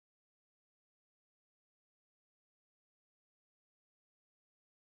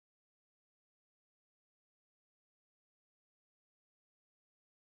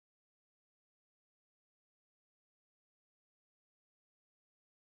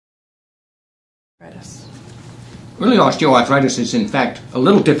Arthritis. Early osteoarthritis is in fact a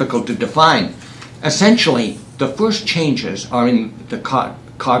little difficult to define. Essentially, the first changes are in the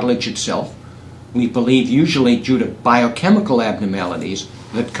cartilage itself. We believe usually due to biochemical abnormalities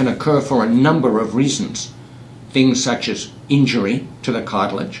that can occur for a number of reasons. Things such as injury to the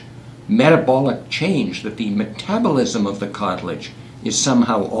cartilage, metabolic change, that the metabolism of the cartilage is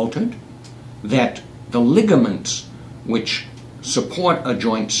somehow altered, that the ligaments which support a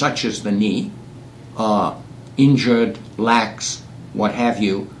joint such as the knee are injured, lax, what have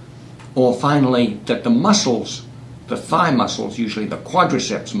you, or finally that the muscles, the thigh muscles, usually the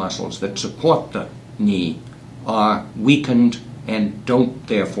quadriceps muscles that support the knee, are weakened and don't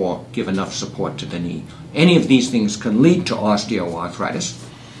therefore give enough support to the knee. Any of these things can lead to osteoarthritis.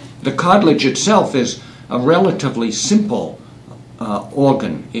 The cartilage itself is a relatively simple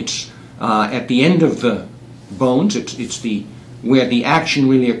organ. It's at the end of the bones. It's where the action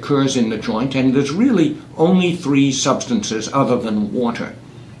really occurs in the joint, and there's really only three substances other than water.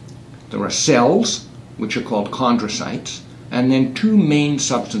 There are cells, which are called chondrocytes, and then two main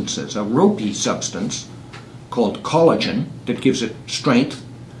substances, a ropey substance called collagen that gives it strength,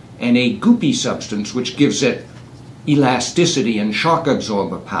 and a goopy substance which gives it elasticity and shock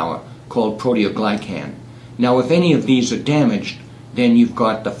absorber power called proteoglycan. Now, if any of these are damaged, then you've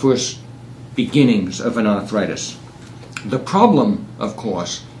got the first beginnings of an arthritis. The problem, of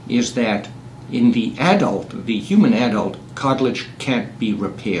course, is that in the adult, the human adult, cartilage can't be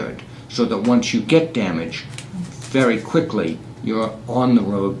repaired, so that once you get damage, very quickly you're on the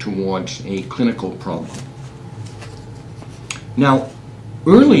road towards a clinical problem. Now,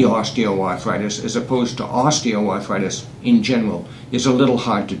 early osteoarthritis, as opposed to osteoarthritis in general, is a little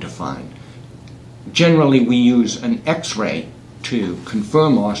hard to define. Generally, we use an X-ray to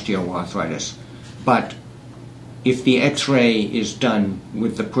confirm osteoarthritis, but if the X-ray is done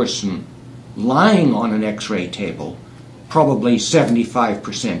with the person lying on an X-ray table, probably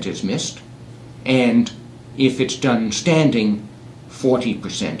 75% is missed, and if it's done standing,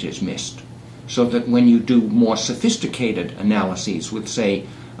 40% is missed. So that when you do more sophisticated analyses with, say,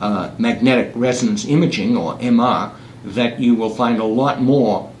 magnetic resonance imaging, or MR, that you will find a lot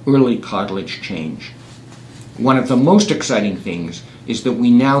more early cartilage change. One of the most exciting things is that we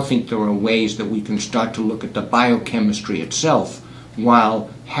now think there are ways that we can start to look at the biochemistry itself while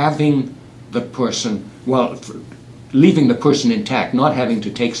having the person, leaving the person intact, not having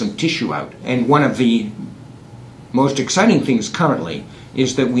to take some tissue out. And one of the most exciting things currently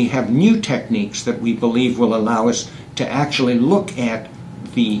is that we have new techniques that we believe will allow us to actually look at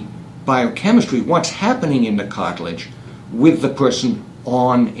the biochemistry, what's happening in the cartilage, with the person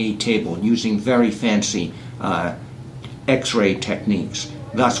on a table using very fancy X-ray techniques.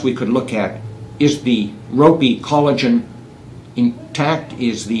 Thus, we could look at, is the ropey collagen intact?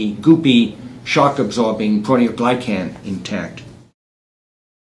 Is the goopy shock-absorbing proteoglycan intact?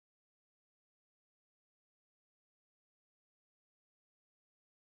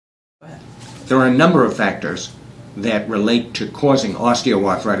 There are a number of factors that relate to causing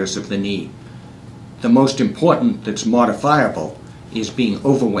osteoarthritis of the knee. The most important that's modifiable is being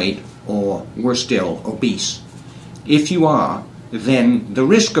overweight, or worse still, obese. If you are, then the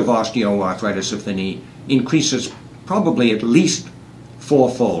risk of osteoarthritis of the knee increases probably at least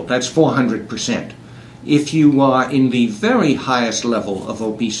fourfold. That's 400%. If you are in the very highest level of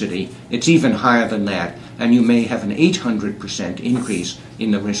obesity, it's even higher than that, and you may have an 800% increase in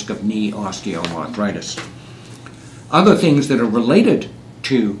the risk of knee osteoarthritis. Other things that are related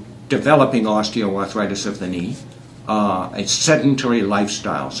to developing osteoarthritis of the knee are a sedentary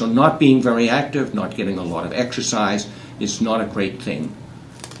lifestyle. So not being very active, not getting a lot of exercise is not a great thing.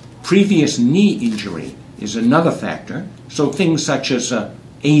 Previous knee injury is another factor. So things such as an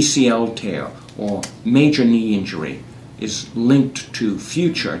ACL tear or major knee injury is linked to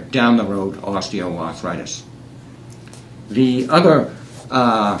future, down the road, osteoarthritis. The other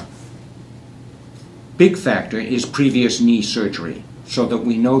big factor is previous knee surgery, so that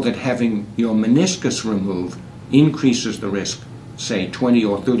we know that having your meniscus removed increases the risk, say 20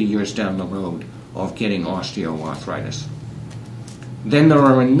 or 30 years down the road, of getting osteoarthritis. Then there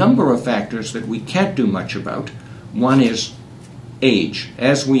are a number of factors that we can't do much about. One is age.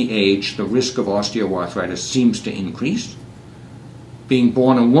 As we age, the risk of osteoarthritis seems to increase. Being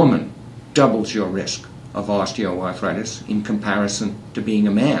born a woman doubles your risk of osteoarthritis in comparison to being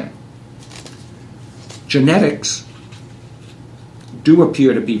a man. Genetics do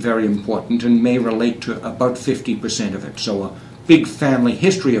appear to be very important and may relate to about 50% of it. So a big family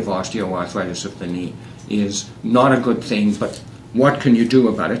history of osteoarthritis of the knee is not a good thing, but what can you do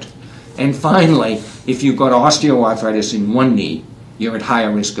about it? And finally, if you've got osteoarthritis in one knee, you're at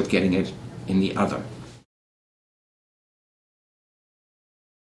higher risk of getting it in the other.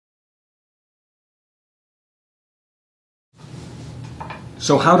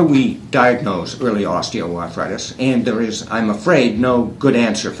 So how do we diagnose early osteoarthritis? And there is, I'm afraid, no good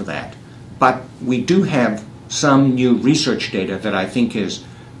answer for that. But we do have some new research data that I think is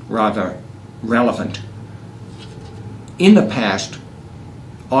rather relevant. In the past,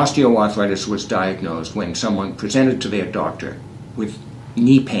 osteoarthritis was diagnosed when someone presented to their doctor with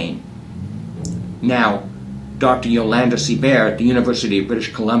knee pain. Now, Dr. Yolanda Sibert at the University of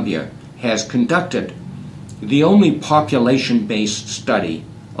British Columbia has conducted the only population-based study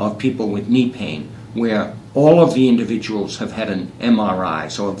of people with knee pain where all of the individuals have had an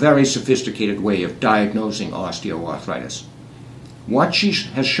MRI, so a very sophisticated way of diagnosing osteoarthritis. What she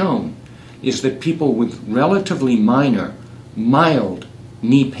has shown is that people with relatively minor, mild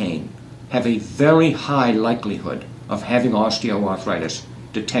knee pain have a very high likelihood of having osteoarthritis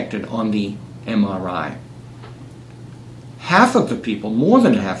detected on the MRI. Half of the people, more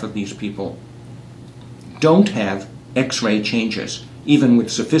than half of these people, don't have X-ray changes, even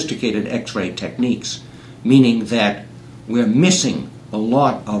with sophisticated X-ray techniques, meaning that we're missing a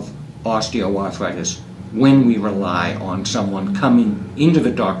lot of osteoarthritis when we rely on someone coming into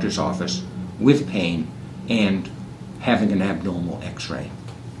the doctor's office with pain and having an abnormal X-ray.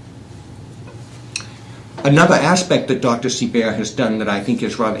 Another aspect that Dr. Sibert has done that I think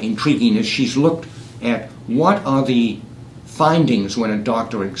is rather intriguing is she's looked at what are the findings when a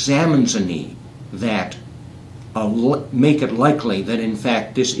doctor examines a knee that make it likely that in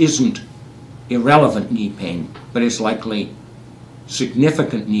fact this isn't irrelevant knee pain, but it's likely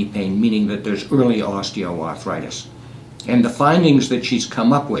significant knee pain, meaning that there's early osteoarthritis. And the findings that she's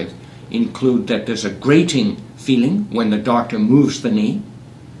come up with include that there's a grating feeling when the doctor moves the knee,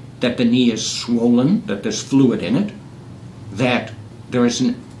 that the knee is swollen, that there's fluid in it, that there is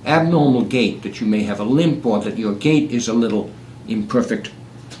an abnormal gait, that you may have a limp or that your gait is a little imperfect,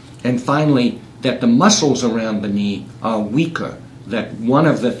 and finally that the muscles around the knee are weaker, that one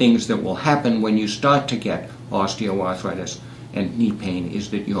of the things that will happen when you start to get osteoarthritis and knee pain is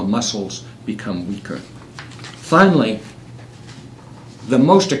that your muscles become weaker. Finally, the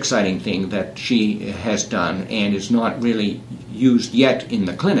most exciting thing that she has done and is not really used yet in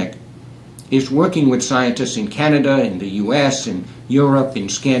the clinic is working with scientists in Canada, in the US, in Europe, in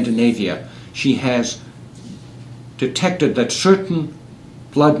Scandinavia. She has detected that certain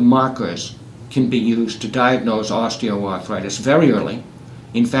blood markers can be used to diagnose osteoarthritis very early.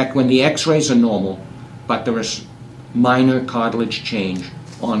 In fact, when the X-rays are normal, but there is minor cartilage change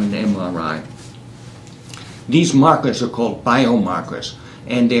on an MRI. These markers are called biomarkers,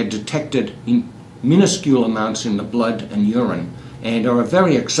 and they're detected in minuscule amounts in the blood and urine, and are a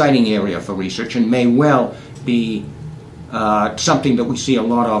very exciting area for research and may well be something that we see a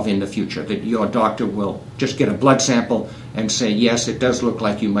lot of in the future, that your doctor will just get a blood sample and say, yes, it does look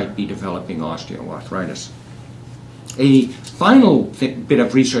like you might be developing osteoarthritis. A final bit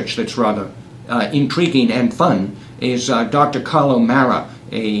of research that's rather intriguing and fun is Dr. Carlo Mara,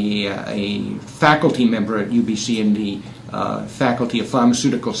 a faculty member at UBC in the Faculty of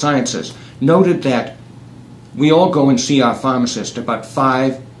Pharmaceutical Sciences, noted that we all go and see our pharmacist about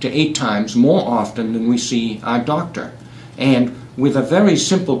 5 to 8 times more often than we see our doctor. And with a very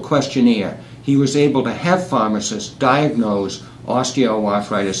simple questionnaire, he was able to have pharmacists diagnose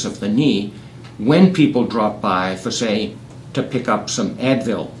osteoarthritis of the knee when people drop by for, say, to pick up some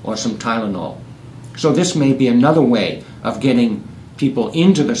Advil or some Tylenol. So this may be another way of getting people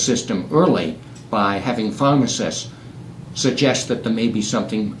into the system early by having pharmacists suggest that there may be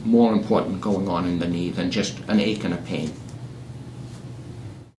something more important going on in the knee than just an ache and a pain.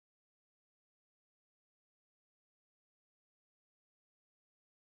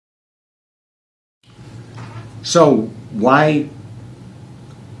 So why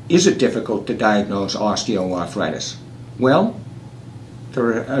is it difficult to diagnose osteoarthritis? Well, there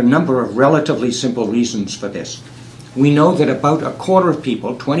are a number of relatively simple reasons for this. We know that about a quarter of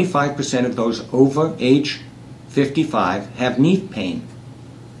people, 25% of those over age 55, have knee pain.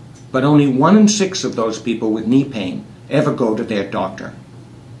 But only 1 in 6 of those people with knee pain ever go to their doctor.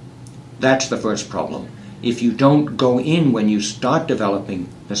 That's the first problem. If you don't go in when you start developing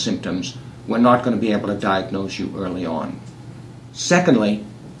the symptoms, we're not going to be able to diagnose you early on. Secondly,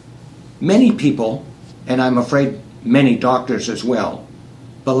 many people, and I'm afraid many doctors as well,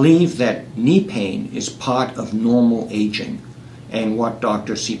 believe that knee pain is part of normal aging. And what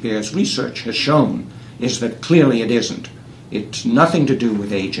Dr. Sibert's research has shown is that clearly it isn't. It's nothing to do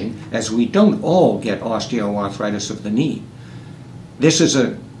with aging, as we don't all get osteoarthritis of the knee. This is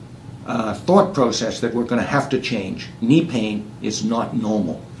a thought process that we're going to have to change. Knee pain is not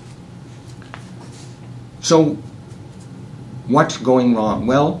normal. So what's going wrong?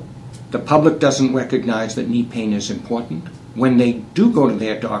 Well, the public doesn't recognize that knee pain is important. When they do go to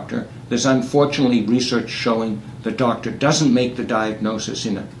their doctor, there's unfortunately research showing the doctor doesn't make the diagnosis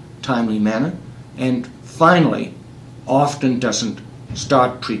in a timely manner, and finally, often doesn't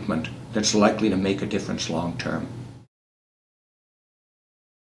start treatment that's likely to make a difference long term.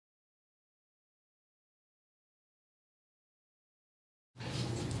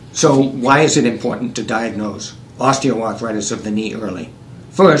 So why is it important to diagnose osteoarthritis of the knee early?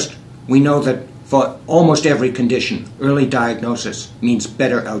 First, we know that for almost every condition, early diagnosis means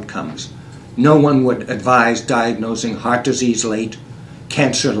better outcomes. No one would advise diagnosing heart disease late,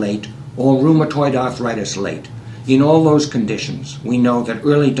 cancer late, or rheumatoid arthritis late. In all those conditions, we know that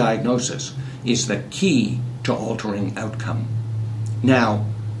early diagnosis is the key to altering outcome. Now,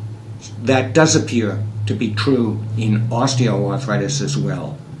 that does appear to be true in osteoarthritis as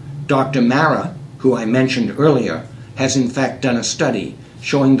well. Dr. Mara, who I mentioned earlier, has in fact done a study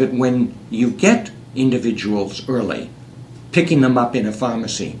showing that when you get individuals early, picking them up in a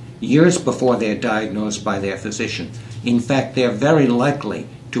pharmacy years before they're diagnosed by their physician, in fact they're very likely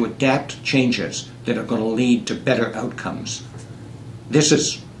to adapt changes that are going to lead to better outcomes. This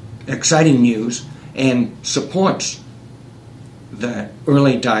is exciting news and supports the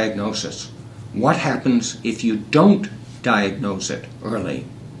early diagnosis. What happens if you don't diagnose it early?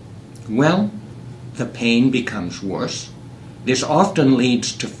 Well, the pain becomes worse. This often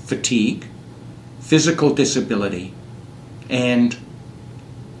leads to fatigue, physical disability, and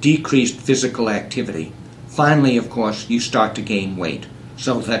decreased physical activity. Finally, of course, you start to gain weight,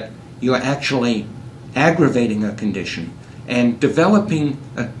 so that you're actually aggravating a condition and developing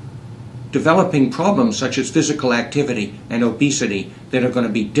problems such as physical activity and obesity that are going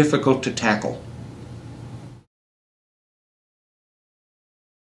to be difficult to tackle.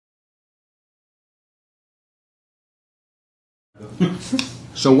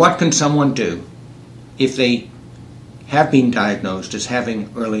 So what can someone do if they have been diagnosed as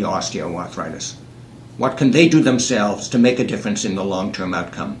having early osteoarthritis? What can they do themselves to make a difference in the long-term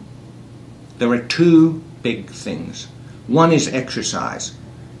outcome? There are two big things. One is exercise,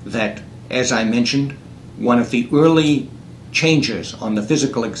 that, as I mentioned, one of the early changes on the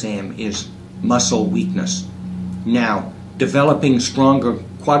physical exam is muscle weakness. Now, developing stronger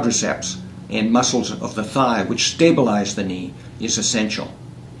quadriceps and muscles of the thigh, which stabilize the knee, is essential.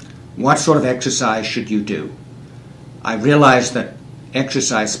 What sort of exercise should you do? I realize that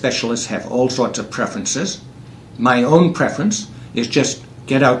exercise specialists have all sorts of preferences. My own preference is just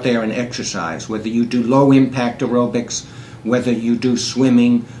get out there and exercise, whether you do low-impact aerobics, whether you do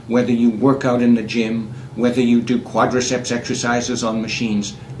swimming, whether you work out in the gym, whether you do quadriceps exercises on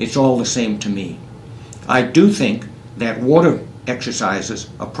machines. It's all the same to me. I do think that water exercises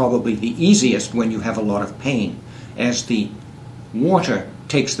are probably the easiest when you have a lot of pain, as the water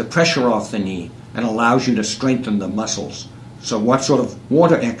takes the pressure off the knee and allows you to strengthen the muscles. So what sort of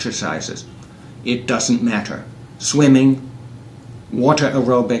water exercises? It doesn't matter. Swimming, water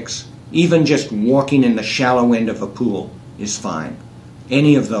aerobics, even just walking in the shallow end of a pool is fine.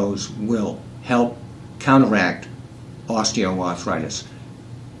 Any of those will help counteract osteoarthritis,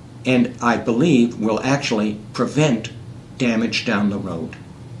 and I believe will actually prevent damage down the road.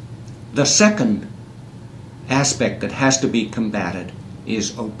 The second aspect that has to be combated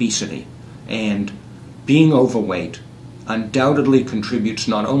is obesity, and being overweight undoubtedly contributes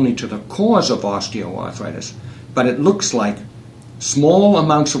not only to the cause of osteoarthritis, but it looks like small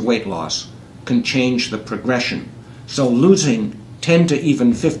amounts of weight loss can change the progression. So losing 10 to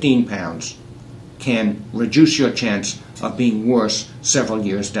even 15 pounds can reduce your chance of being worse several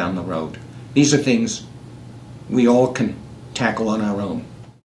years down the road. These are things we all can tackle on our own.